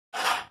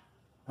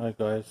Hi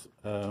guys,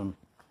 today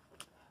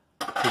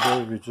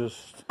we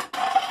just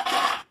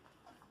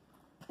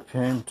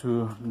came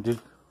to dig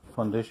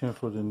foundation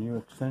for the new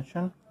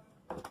extension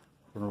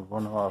from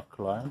one of our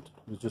clients.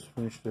 We just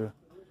finished the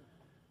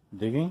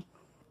digging,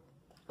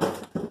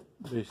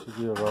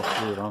 basically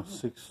roughly around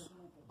 6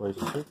 by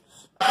 6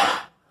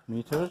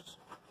 meters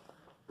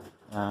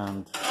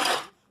and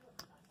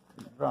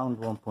around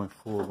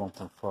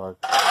 1.5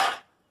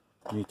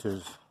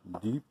 meters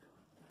deep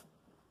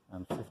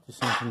and 50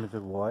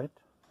 centimeter wide,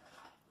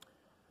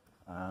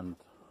 and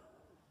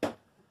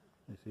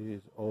you see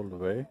it's all the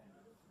way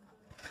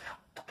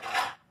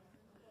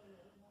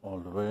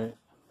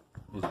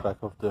is back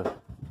of the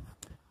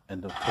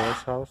end of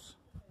terrace house,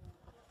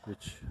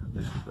 which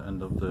this is the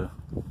end of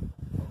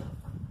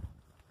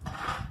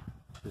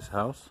this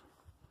house.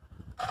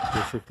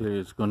 Basically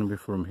it's going to be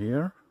from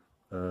here,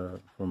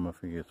 from I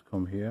think it's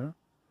come here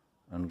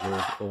and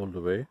goes all the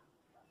way,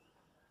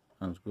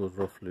 and it goes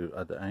roughly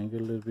at the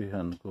angle a little bit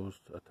and goes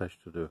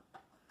attached to the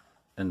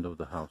end of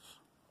the house.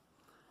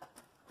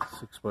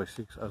 6 by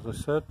 6 as I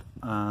said,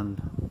 and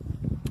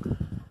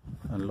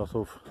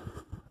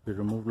we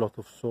remove a lot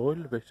of soil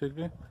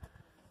basically,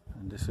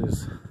 and this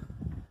is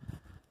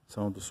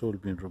some of the soil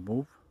being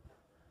removed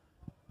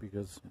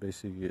because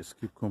basically a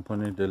skip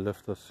company, they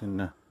left us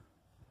in a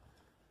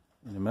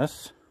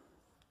mess.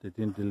 They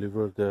didn't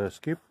deliver the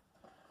skip,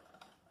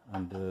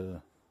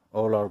 and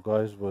all our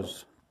guys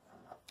was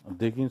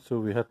digging, so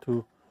we had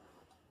to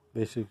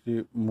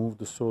basically move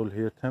the soil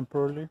here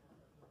temporarily,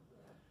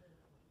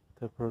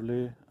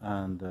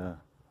 and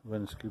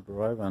when the skip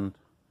arrived, and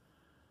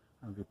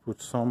we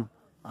put some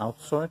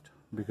outside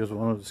because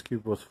one of the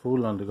skip was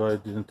full and the guy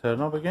didn't turn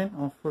up again,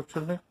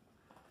 unfortunately.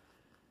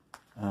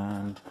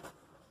 And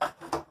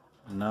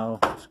now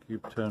the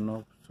skip turned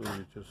up, so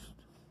we just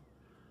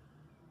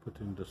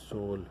putting the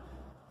soil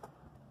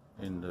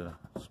in the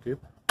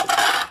skip.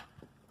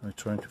 We're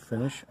trying to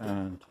finish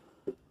and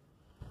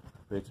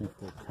waiting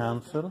for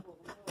council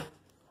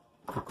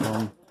to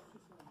come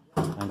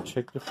and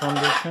check the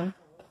foundation,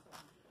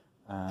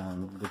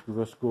 and they give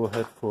us go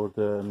ahead for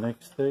the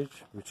next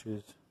stage, which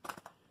is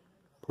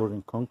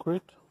pouring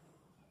concrete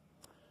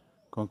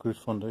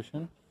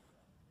foundation,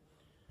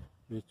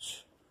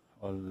 which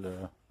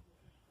I'll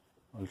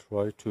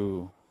try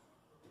to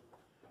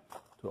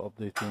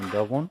update you on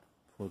that one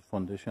for the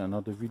foundation,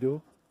 another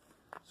video,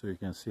 so you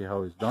can see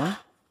how it's done,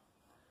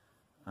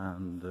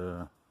 and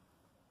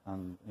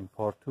in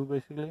part 2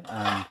 basically.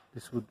 And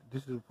this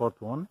is part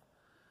 1,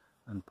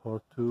 and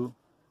part 2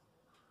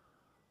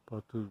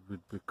 will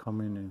be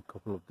coming in a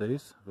couple of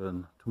days.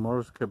 When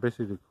tomorrow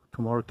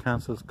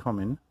council's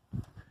coming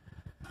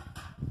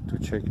to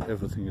check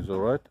everything is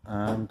alright,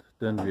 and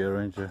then we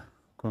arrange a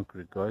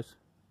concrete guys.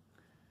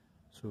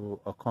 So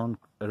I can't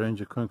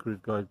arrange a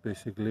concrete guy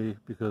basically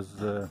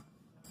because I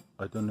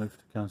don't know if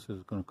the council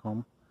is going to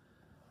come.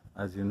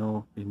 As you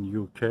know, in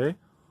UK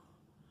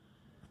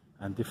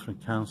and different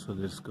council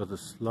has got a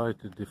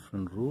slightly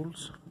different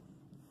rules,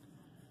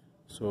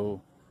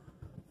 so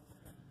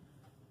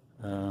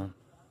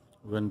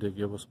when they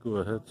give us go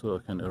ahead, so I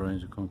can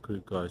arrange the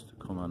concrete guys to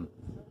come, and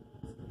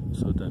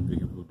so then we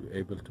will be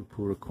able to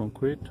pour a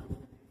concrete.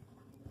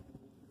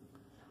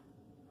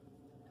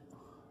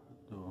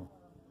 So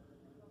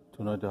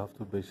tonight I have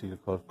to basically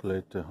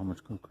calculate how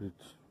much concrete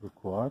is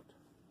required,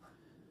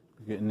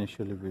 because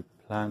initially we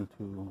planned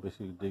to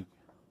basically dig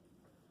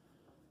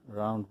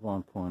around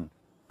 1.2,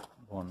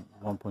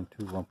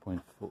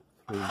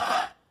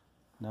 1.3.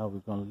 Now we're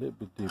going a little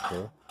bit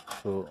deeper,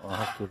 so I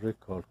have to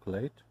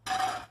recalculate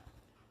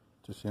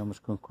to see how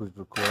much concrete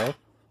required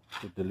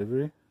for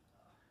delivery,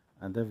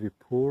 and then we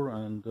pour,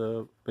 and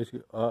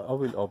basically I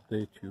will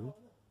update you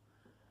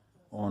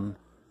on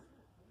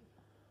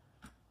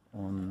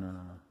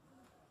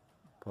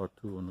part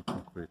 2 on the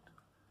concrete,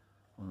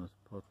 on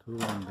part 2,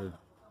 and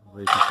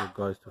waiting for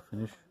guys to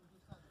finish.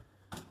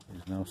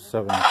 It's now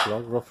 7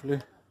 o'clock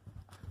roughly,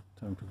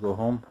 time to go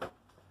home.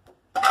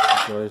 The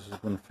guys is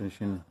going to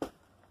finish in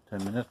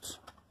 10 minutes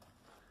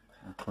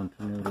and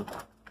continue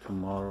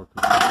tomorrow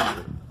to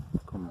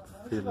come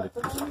fill the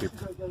skip.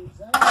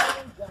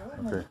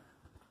 Okay,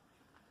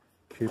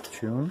 keep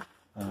tuned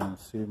and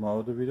see my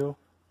other video,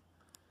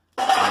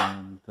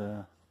 and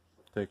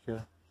take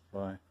care,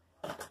 bye,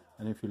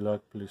 and if you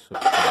like, please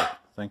subscribe.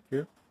 Thank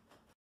you.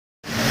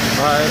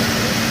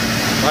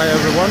 Hi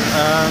everyone.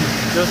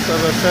 Just as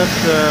I said,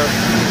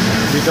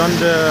 we done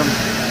the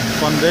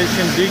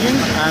foundation digging,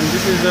 and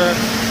this is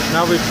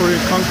now we're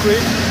pouring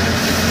concrete.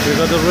 We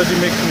got a ready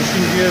mix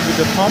machine here with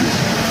the pump.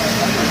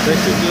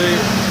 Basically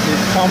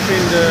it's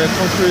pumping the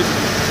concrete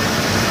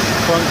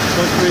through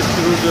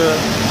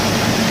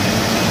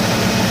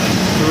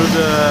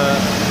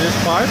this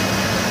pipe.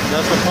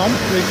 That's a pump.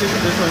 Basically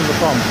this one is a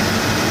pump,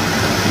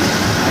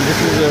 and this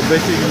is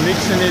basically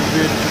mixing it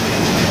with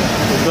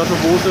a lot of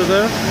water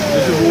there.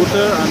 This is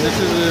water, and this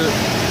is a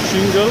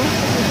shingle,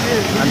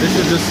 and this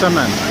is the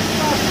cement.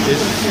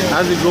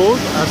 As it goes,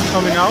 as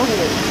coming out,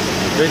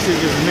 basically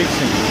it's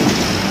mixing.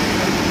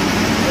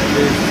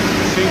 The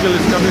shingle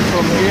is coming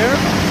from here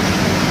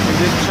in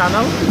this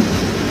channel.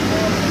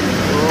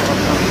 So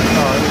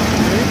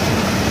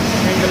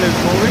angle is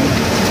moving.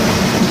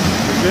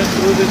 We go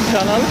through this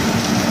channel,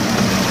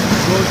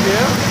 go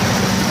here,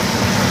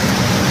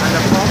 and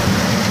the pump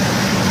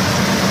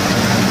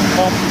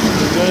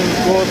is going to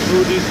go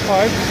through these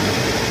pipes.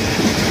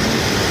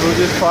 Through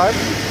this pipe,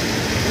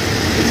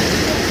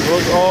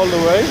 goes all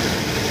the way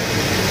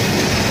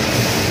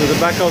to the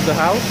back of the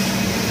house,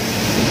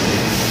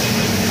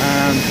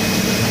 and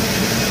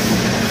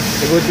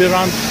it would be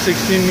around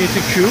 16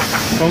 meter cube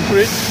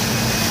concrete,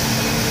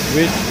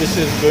 which this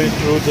is going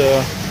through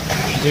the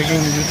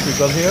digging which we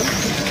got here.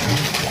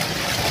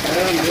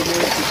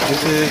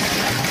 This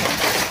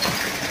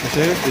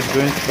is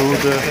going through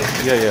the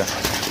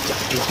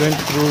it's going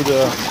through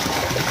the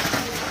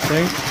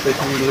thing.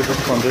 Basically, the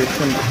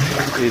foundation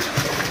is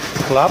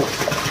collapsed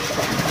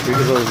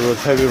because there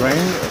was heavy rain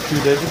a few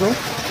days ago.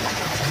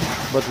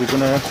 But we're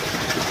gonna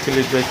fill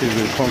it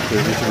basically with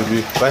concrete, which will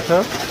be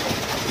better.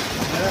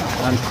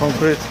 And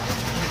concrete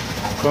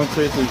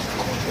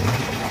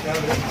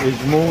is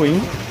moving.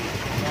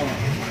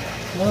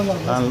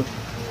 And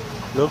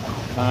look,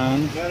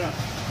 and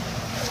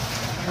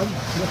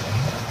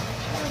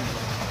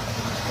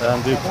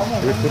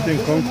we're putting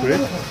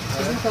concrete.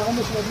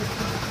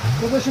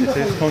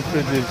 This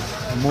concrete is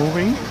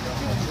moving.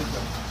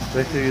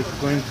 Basically, it's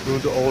going through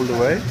all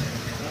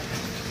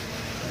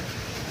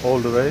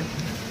the way.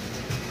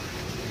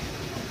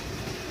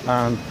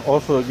 And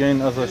also,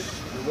 again, as I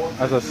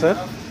said,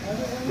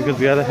 because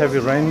we had a heavy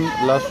rain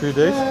last few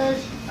days,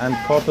 and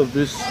part of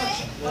this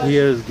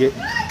here is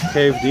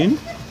caved in.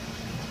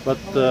 But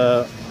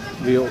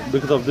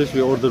because of this,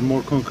 we ordered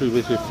more concrete,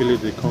 which we fill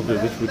it with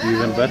concrete, which would be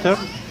even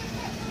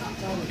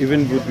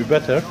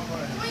better.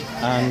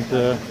 And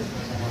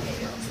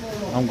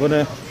I'm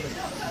gonna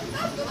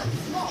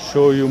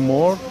show you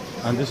more.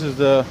 And this is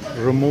the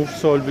removed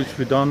soil which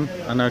we done,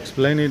 and I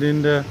explain it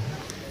in the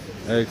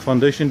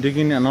foundation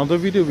digging another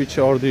video which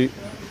I already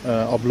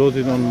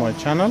uploaded on my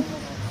channel,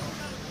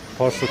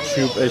 Parcel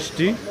Tube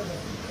HD.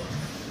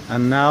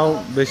 And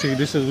now basically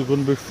this is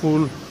going to be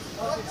full.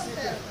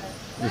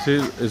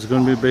 It's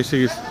going to be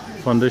basically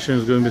foundation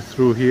is going to be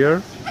through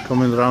here,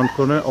 coming around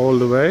corner all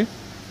the way,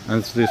 and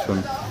it's this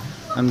one.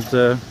 And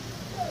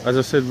as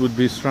I said, would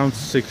be around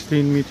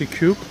 16 meter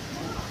cube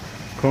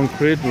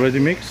concrete ready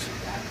mix.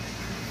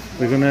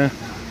 We're gonna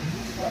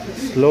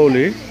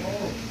slowly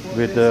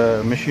with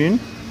the machine,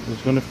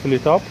 it's gonna fill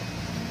it up.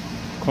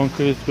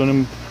 Concrete is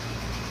gonna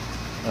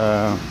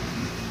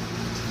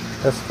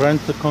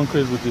strengthen the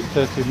concrete with the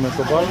tested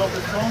megabyte.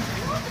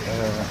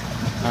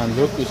 And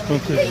look, this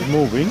concrete is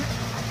moving.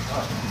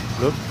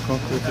 Look,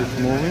 concrete is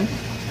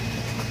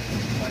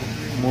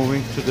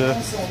moving to the,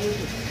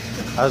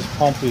 as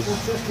pump is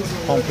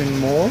pumping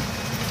more.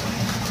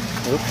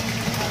 Look,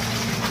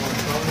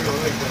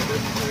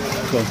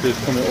 concrete is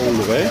coming all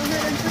the way.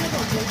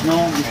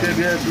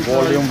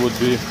 Volume would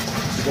be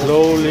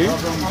slowly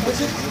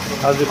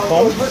as it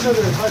pumps,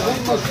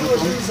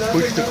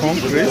 push the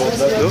concrete.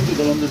 Look,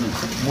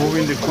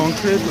 moving the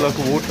concrete like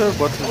water,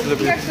 but it's a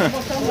little bit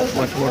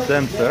much more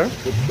denser.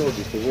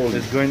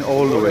 It's going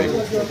all the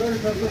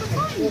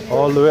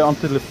way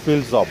until it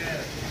fills up.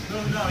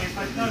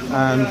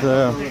 And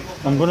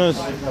I'm gonna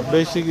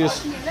basically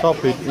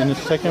stop it in a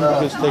second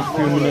because it takes a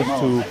few minutes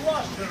to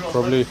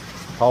probably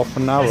half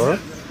an hour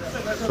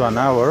to an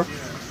hour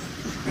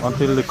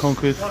until the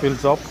concrete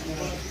fills up.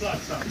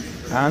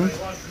 And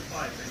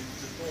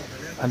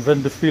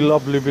when they fill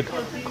up a little bit,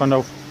 kind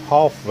of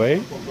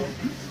halfway,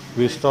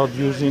 we start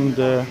using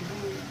the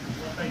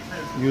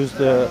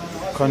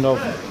kind of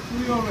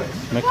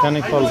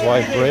mechanical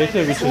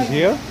vibrator, which is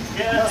here.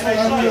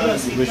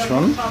 Which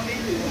one?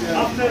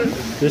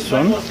 This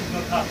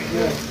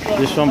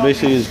one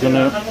basically is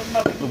gonna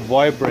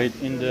vibrate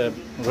in the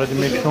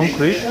ready-mix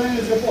concrete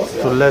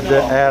to let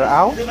the air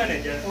out,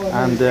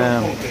 and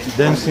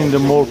densing the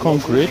more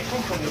concrete,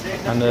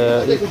 and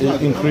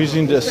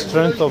increasing the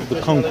strength of the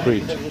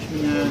concrete.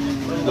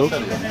 Look.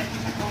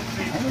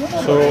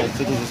 So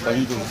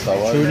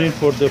tune in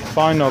for the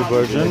final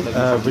version,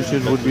 which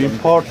would be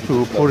part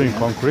 2 pouring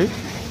concrete.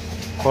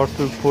 Part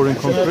 2 pouring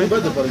concrete.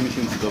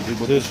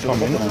 This is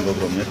coming.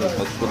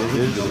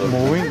 This is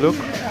moving. Look.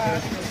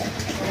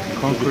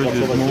 Concrete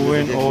is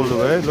moving all the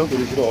way. Look.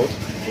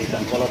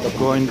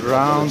 Going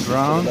round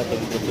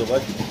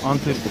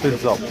until it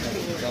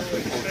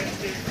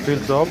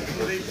fills up.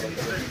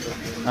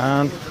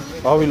 And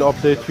I will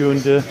update you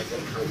in the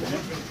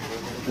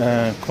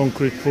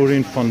concrete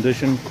pouring,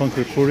 foundation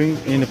concrete pouring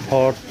in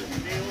part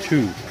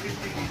 2.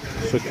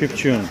 So keep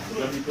tuned.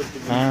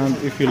 And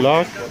if you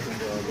like,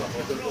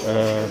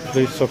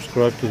 please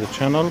subscribe to the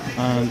channel,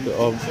 and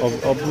I'll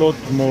upload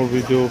more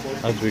video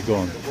as we go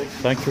on.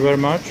 Thank you very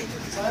much,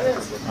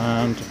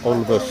 and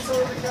all the best.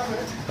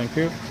 Thank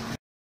you.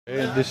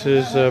 Okay, this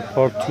is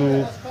part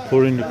 2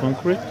 pouring the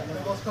concrete.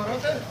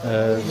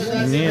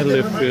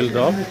 Nearly filled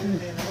up.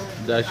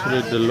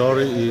 Actually, the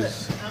lorry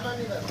is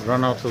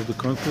run out of the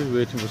concrete,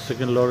 waiting for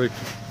second lorry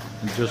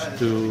just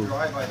to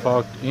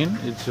park in.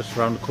 It's just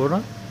around the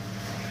corner,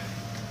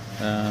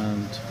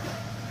 and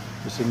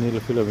This is nearly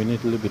filler. We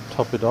need a little bit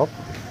top it up.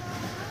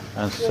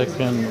 And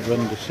second,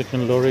 when the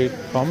second lorry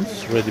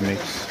comes, ready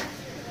mix.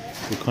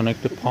 We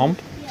connect the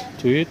pump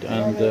to it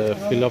and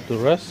fill up the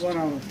rest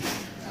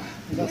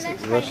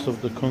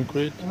of the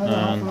concrete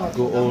and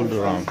go all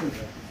around.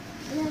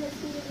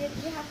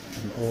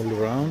 And all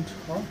around.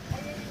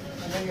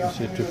 You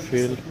see to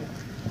fill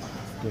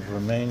the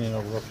remaining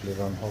of roughly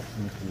around half a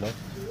meter left.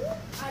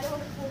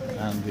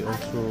 And we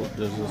also,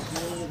 there's a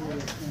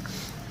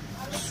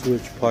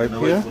switch pipe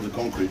here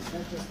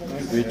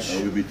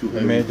which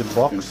made a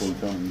box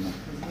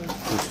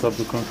to stop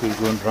the concrete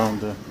going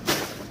around the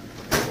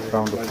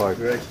pipe.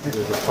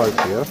 There's a pipe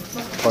here,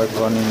 pipe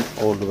running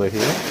all the way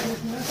here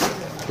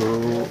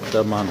through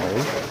the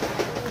manhole,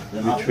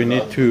 which we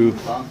need to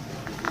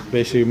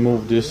basically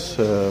move this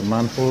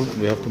manhole.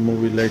 We have to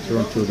move it later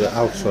on to the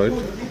outside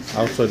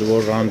the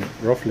wall, around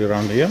roughly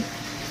around here,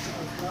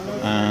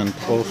 and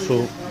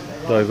also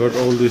divert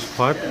all this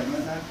pipe,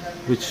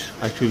 which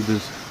actually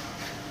this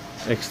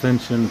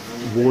extension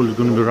wall is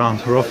going to be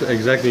around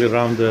exactly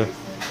around the,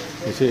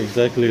 you see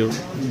exactly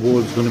wall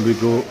is going to be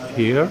go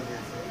here.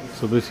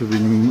 So basically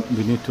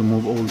we need to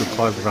move all the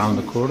pipe around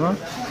the corner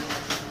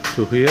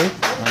to here,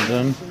 and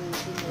then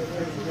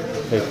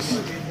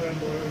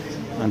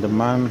and the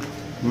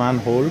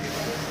manhole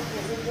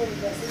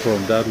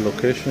from that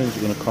location is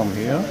going to come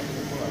here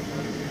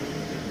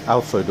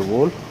outside the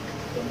wall,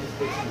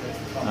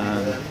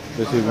 and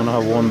basically we're going to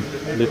have one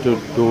little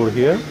door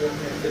here,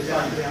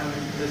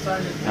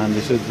 and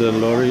this is the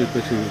lorry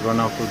basically run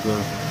out of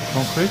the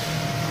concrete.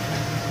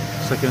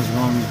 Second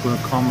one is going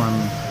to come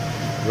and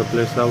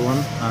replace that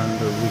one, and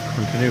we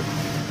continue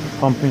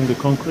pumping the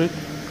concrete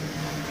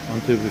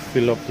until we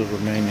fill up the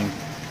remaining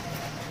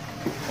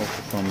of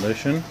the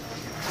foundation,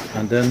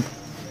 and then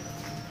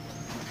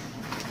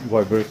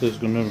vibrator is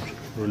going to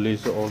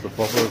release all the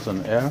bubbles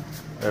and air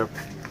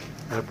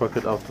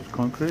pocket out of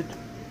concrete.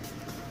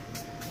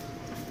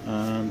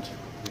 And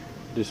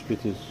this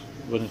bit is,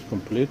 when it's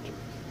complete,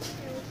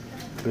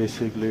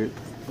 basically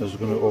is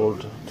going to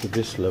hold to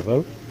this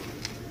level.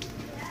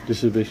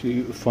 This is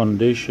basically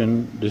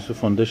foundation. This is the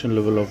foundation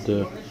level of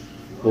the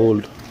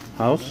old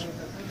house.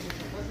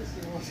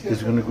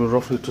 It's going to go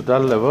roughly to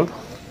that level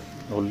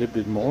or a little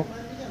bit more,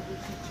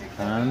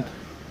 and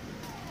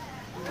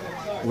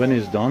when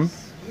it's done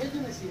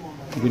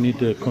we need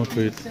the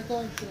concrete.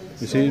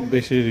 You see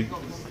basically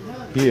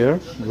here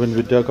when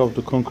we dug out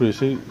the concrete,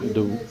 see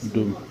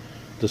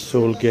the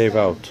soil gave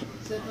out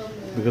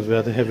because we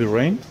had a heavy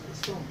rain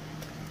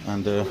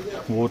and the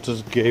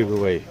waters gave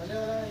away.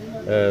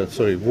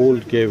 Wall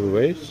gave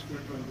away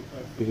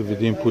because we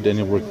didn't put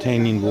any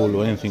retaining wall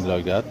or anything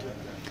like that.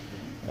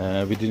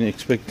 We didn't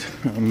expect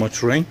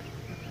much rain,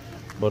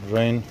 but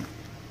rain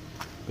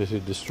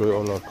basically destroyed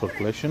all our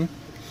calculation.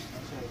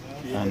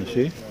 And you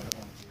see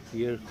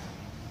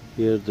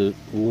here the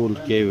wall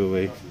gave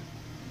away,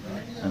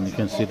 and you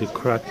can see the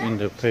crack in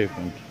the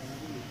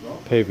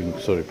paving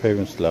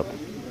slab.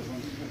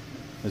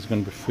 It's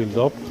going to be filled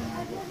up,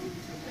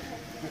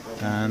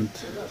 and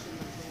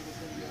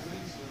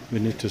we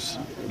need to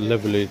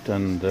level it,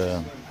 and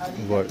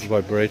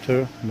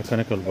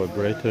mechanical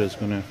vibrator is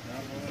going to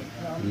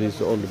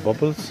release all the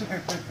bubbles.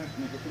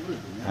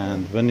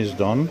 And when it's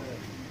done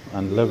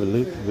and we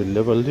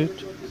leveled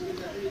it,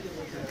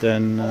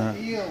 then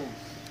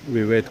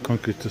we wait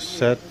concrete to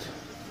set.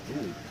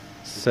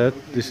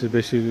 This is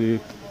basically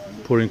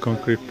pouring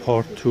concrete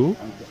part 2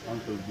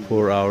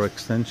 for our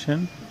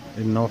extension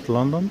in North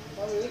London.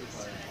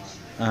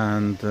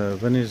 And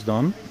when it's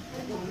done,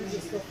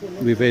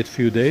 we wait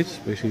few days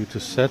basically to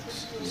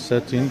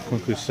set in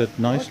concrete, set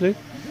nicely,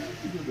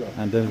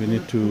 and then we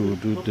need to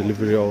do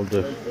delivery of all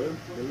the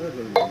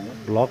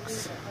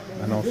blocks,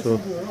 and also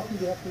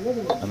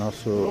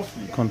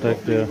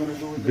contact the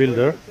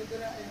builder,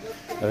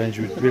 arrange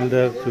with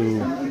builder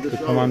to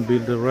come and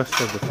build the rest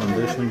of the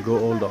foundation, go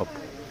all up.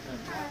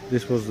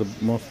 This was the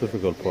most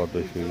difficult part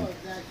basically,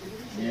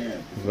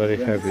 very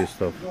heavy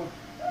stuff.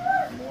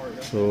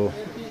 So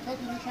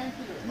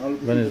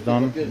when it's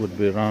done, it would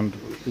be around,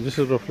 this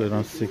is roughly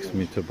around 6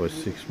 meter by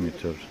 6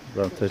 meters,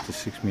 around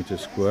 36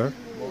 meters square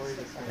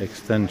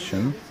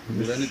extension,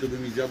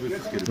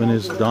 which when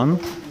it's done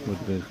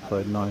would be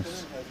quite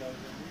nice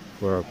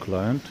for our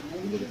client.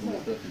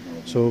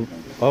 So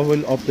I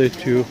will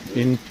update you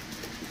in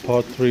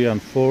part 3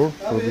 and 4,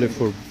 probably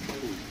for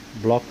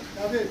block,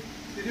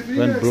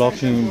 when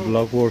block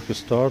work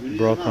start,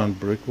 block and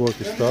brick work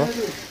start.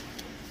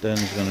 Then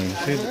it's going to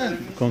see the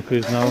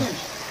concrete now.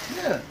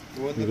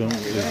 We're going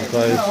to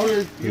guys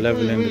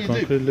leveling the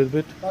concrete a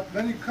little bit.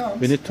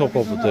 We need top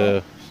of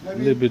the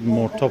little bit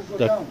more top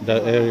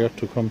that area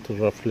to come to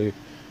roughly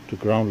to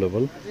ground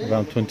level,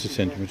 around 20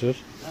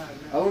 centimeters.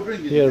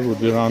 Here would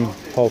be around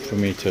half a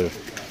meter,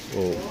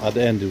 or at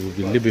the end it would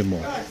be a little bit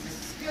more.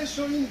 You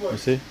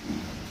see,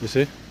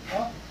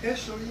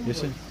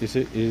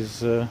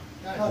 is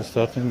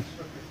starting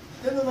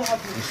level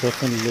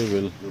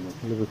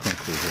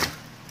concrete here.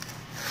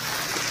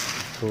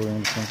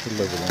 Concrete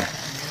leveling.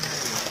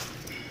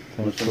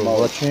 Thanks for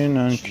watching,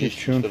 and keep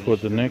tuned for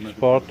the next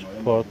part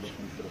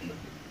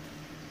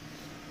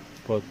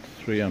part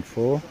 3 and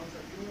 4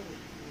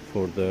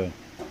 for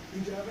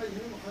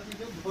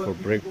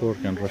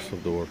breakwork and rest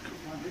of the work.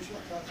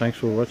 Thanks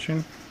for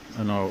watching,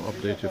 and I'll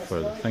update you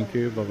further. Thank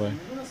you. Bye bye.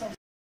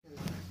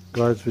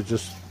 Guys, we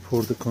just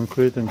poured the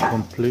concrete and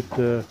complete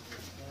the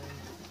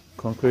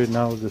concrete.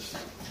 Now this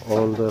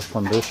all the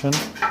foundation,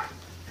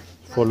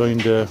 following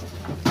the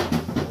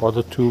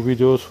other 2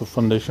 videos for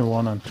foundation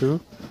 1 and 2,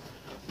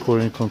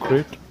 pouring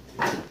concrete.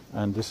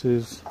 And this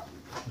is,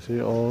 you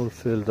see, all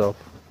filled up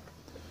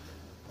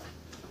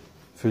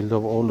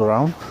all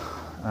around.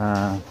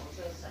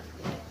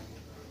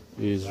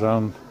 Is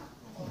round,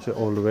 see,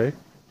 all the way.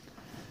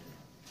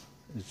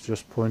 It's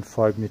just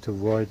 0.5 meter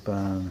wide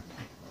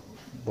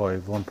by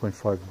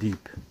 1.5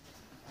 deep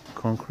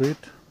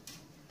concrete.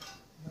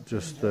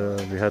 Just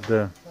we had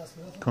the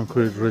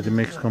concrete, ready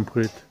mix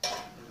concrete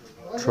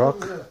truck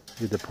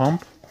with the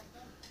pump.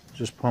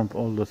 Just pump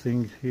all the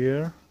things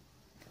here.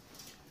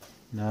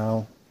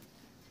 Now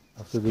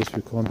after this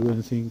we can't do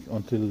anything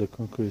until the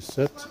concrete is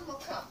set.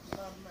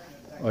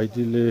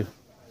 Ideally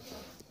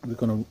we're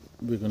gonna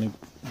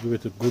give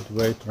it a good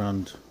wait,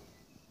 around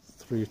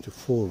 3 to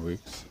 4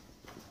 weeks.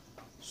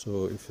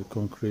 So if the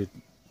concrete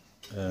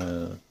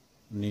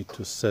need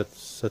to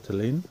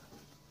settle in,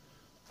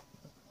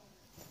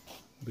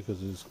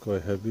 because it's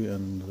quite heavy,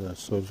 and the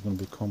soil is going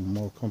to become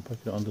more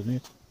compact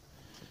underneath.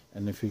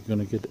 And if you're going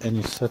to get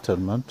any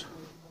settlement,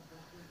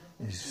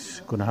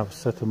 it's going to have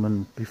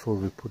settlement before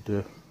we put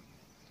the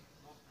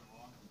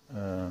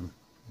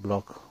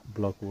block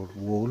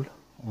wall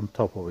on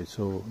top of it.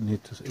 So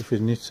if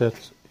it needs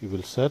set, it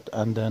will set,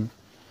 and then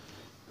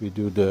we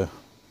do the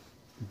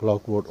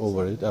block wall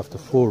over it after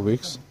 4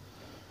 weeks.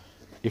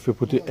 If you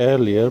put it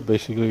earlier,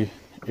 basically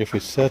if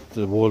it's set,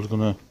 the wall is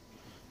going to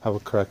have a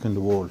crack in the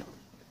wall.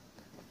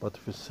 But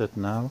if it's set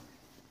now,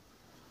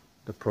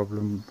 the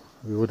problem,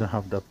 we wouldn't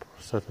have that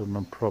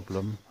settlement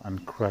problem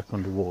and crack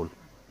on the wall.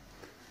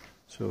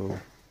 So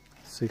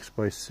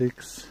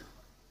 6x6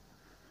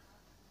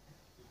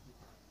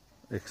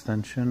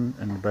 extension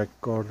in the back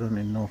garden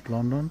in North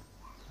London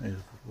is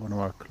one of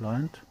our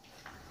clients.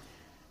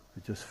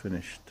 We just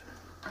finished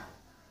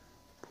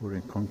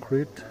pouring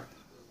concrete,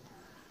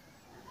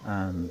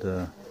 and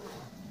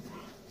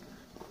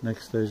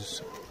next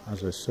stage,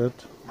 as I said,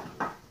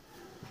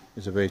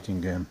 is a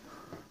waiting game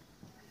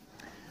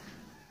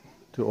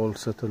to all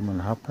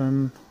settlement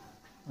happen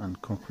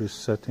and concrete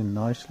set in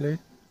nicely.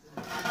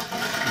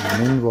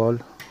 Meanwhile,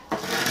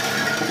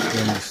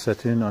 when it's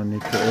set in, I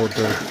need to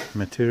order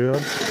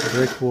material,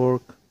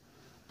 brickwork,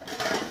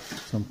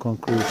 some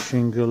concrete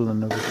shingle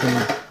and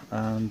everything,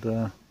 and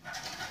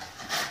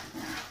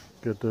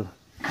get the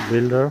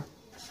builder,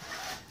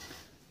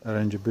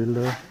 arrange a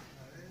builder,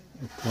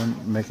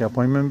 make an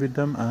appointment with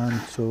them, and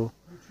so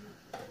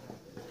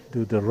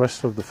do the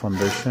rest of the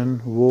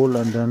foundation, wall,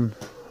 and then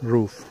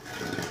roof.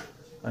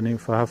 And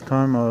if I have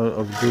time,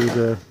 I'll do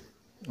the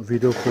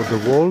video for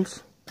the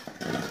walls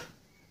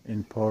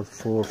in part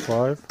 4 or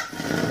 5.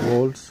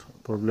 Walls,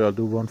 probably I'll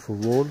do one for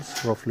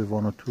walls, roughly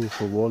 1 or 2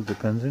 for wall,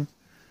 depending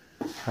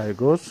how it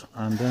goes,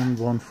 and then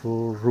one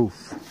for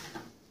roof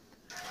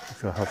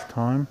if I have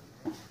time.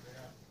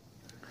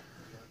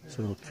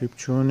 So keep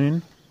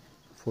tuning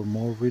for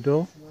more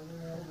video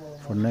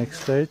for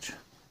next stage.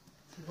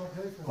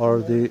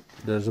 Already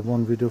there's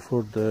one video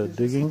for the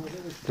digging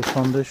the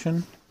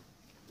foundation,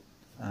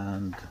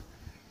 and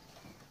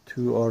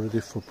 2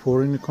 already for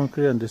pouring the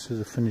concrete, and this is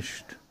a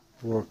finished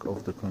work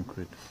of the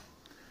concrete.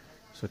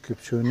 So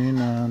keep tuning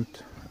and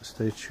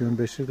stay tuned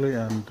basically,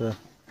 and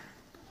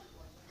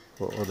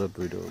for other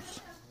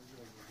videos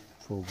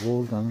for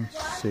wall and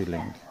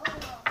ceiling,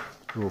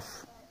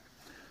 roof.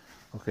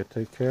 Okay,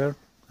 take care,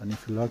 and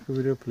if you like the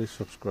video, please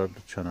subscribe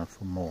to the channel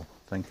for more.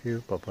 Thank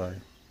you. Bye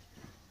bye.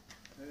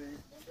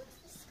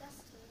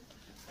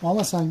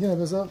 Ama sen gene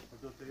mesela